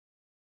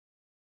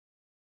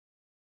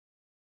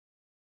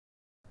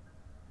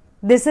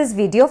This is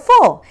video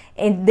 4.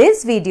 In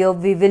this video,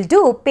 we will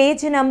do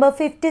page number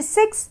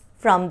 56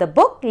 from the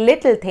book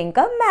Little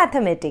Thinker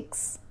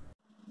Mathematics.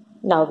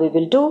 Now we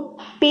will do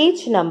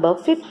page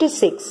number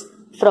 56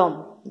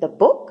 from the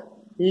book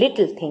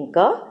Little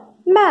Thinker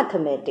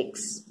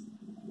Mathematics.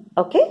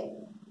 Okay?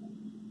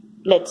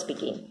 Let's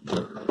begin.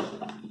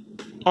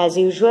 As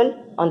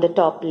usual, on the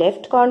top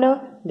left corner,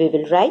 we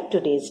will write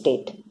today's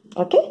date.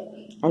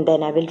 Okay? And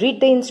then I will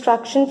read the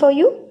instruction for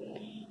you.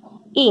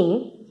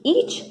 In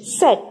each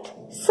set,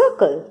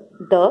 circle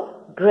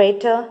the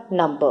greater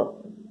number.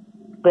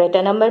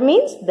 Greater number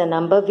means the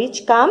number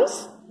which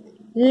comes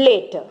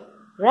later,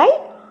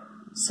 right?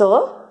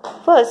 So,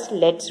 first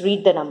let's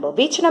read the number.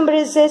 Which number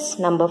is this?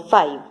 Number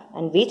 5.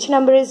 And which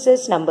number is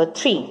this? Number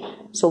 3.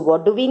 So,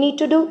 what do we need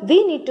to do?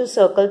 We need to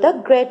circle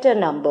the greater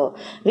number.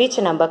 Which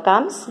number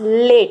comes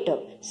later?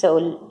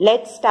 So,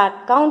 let's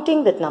start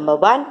counting with number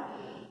 1.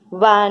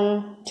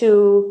 1,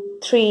 2,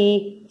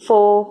 3,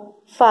 4,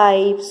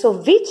 5. So,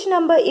 which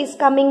number is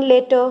coming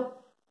later?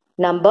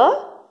 Number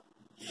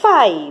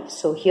 5.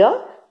 So,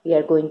 here we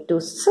are going to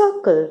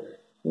circle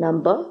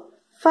number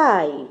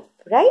 5,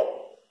 right?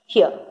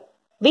 Here.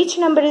 Which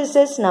number is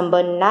this?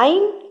 Number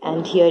 9,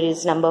 and here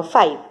is number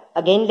 5.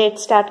 Again,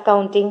 let's start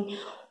counting.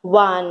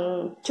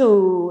 1,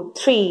 2,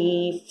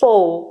 3,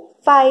 4,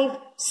 5,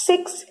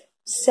 6,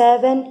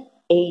 7,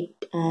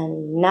 8,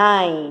 and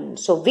 9.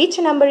 So, which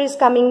number is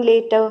coming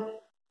later?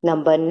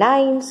 Number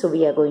 9. So,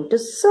 we are going to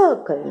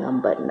circle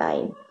number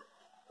 9.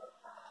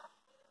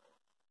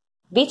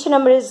 Which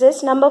number is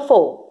this? Number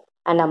 4.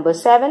 And number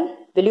 7.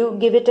 Will you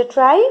give it a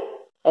try?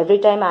 Every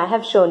time I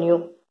have shown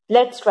you.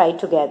 Let's try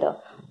together.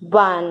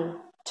 1,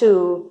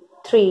 2,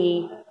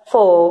 3,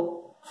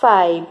 4,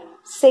 5,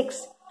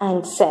 6,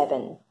 and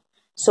 7.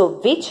 So,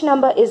 which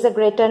number is a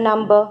greater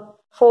number?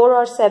 4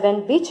 or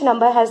 7? Which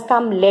number has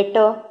come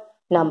later?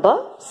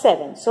 Number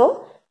 7.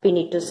 So, we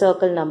need to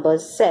circle number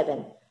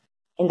 7.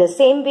 In the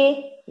same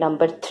way,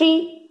 number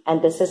 3,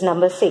 and this is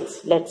number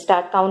 6. Let's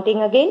start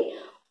counting again.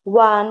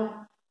 1,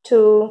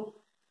 2,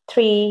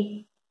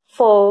 3,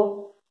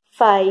 4,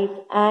 5,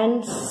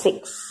 and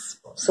 6.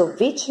 So,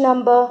 which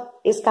number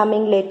is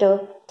coming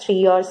later?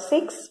 3 or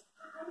 6?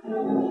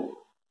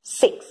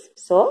 6.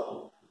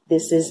 So,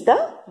 this is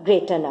the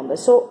greater number.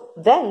 So,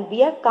 when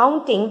we are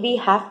counting, we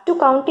have to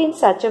count in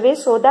such a way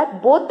so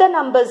that both the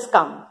numbers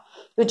come.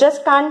 You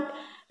just can't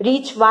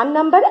reach one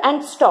number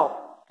and stop.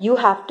 You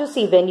have to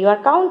see when you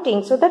are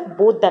counting so that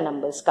both the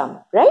numbers come,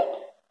 right?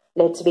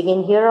 Let's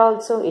begin here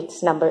also.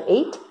 It's number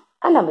 8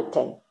 and number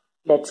 10.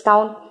 Let's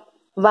count.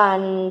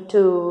 1,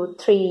 2,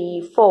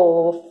 3,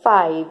 4,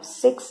 5,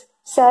 6,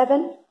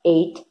 7,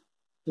 8,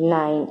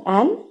 9,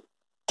 and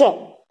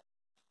 10.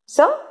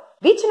 So,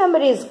 which number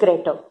is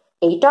greater?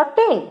 8 or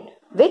 10?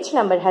 Which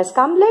number has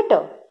come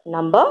later?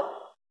 Number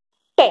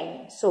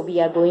 10. So, we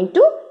are going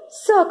to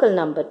circle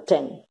number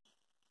 10.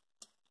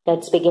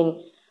 Let's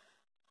begin.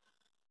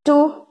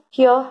 2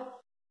 here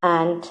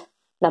and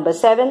number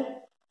 7.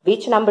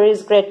 Which number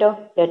is greater?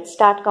 Let's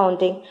start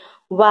counting.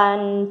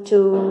 1,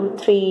 2,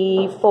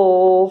 3,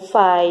 4,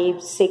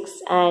 5, 6,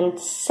 and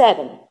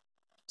 7.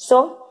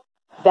 So,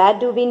 where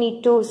do we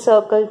need to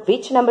circle?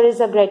 Which number is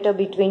a greater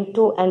between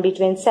 2 and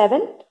between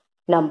 7?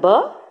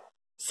 Number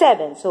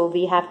 7. So,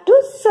 we have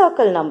to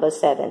circle number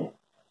 7.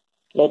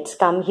 Let's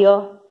come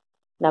here.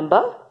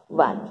 Number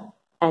 1.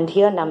 And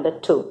here number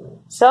 2.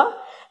 So,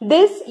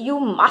 this you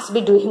must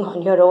be doing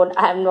on your own.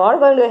 I am not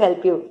going to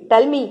help you.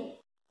 Tell me.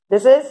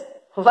 This is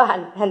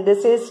 1 and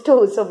this is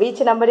 2. So, which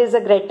number is a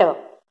greater?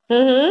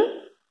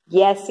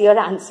 Yes, your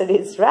answer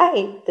is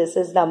right. This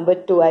is number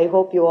 2. I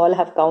hope you all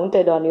have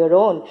counted on your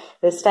own.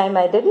 This time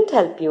I didn't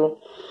help you.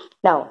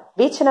 Now,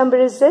 which number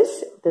is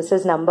this? This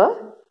is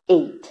number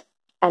 8.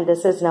 And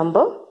this is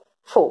number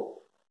 4.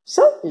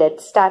 So,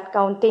 let's start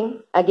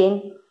counting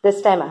again.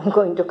 This time I'm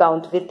going to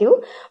count with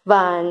you.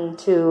 1,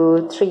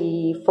 2,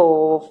 3,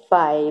 4,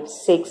 5,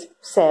 6,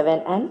 7,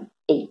 and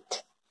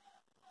 8.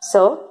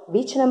 So,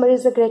 which number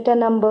is a greater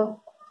number?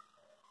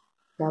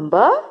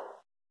 Number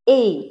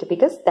 8,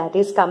 because that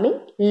is coming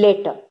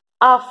later,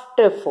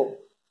 after 4.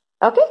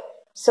 Okay?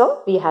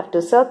 So, we have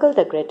to circle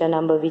the greater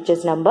number, which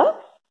is number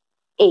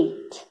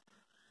 8.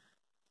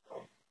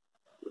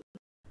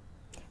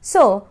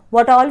 So,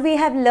 what all we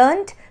have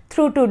learnt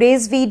through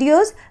today's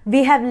videos,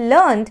 we have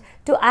learned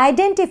to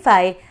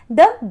identify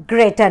the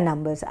greater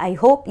numbers. I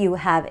hope you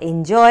have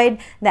enjoyed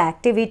the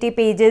activity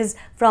pages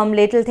from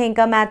Little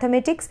Thinker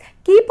Mathematics.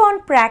 Keep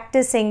on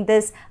practicing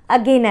this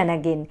again and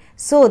again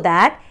so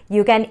that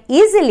you can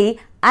easily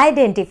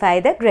identify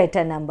the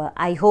greater number.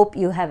 I hope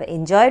you have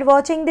enjoyed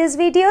watching these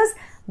videos.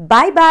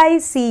 Bye bye.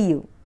 See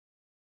you.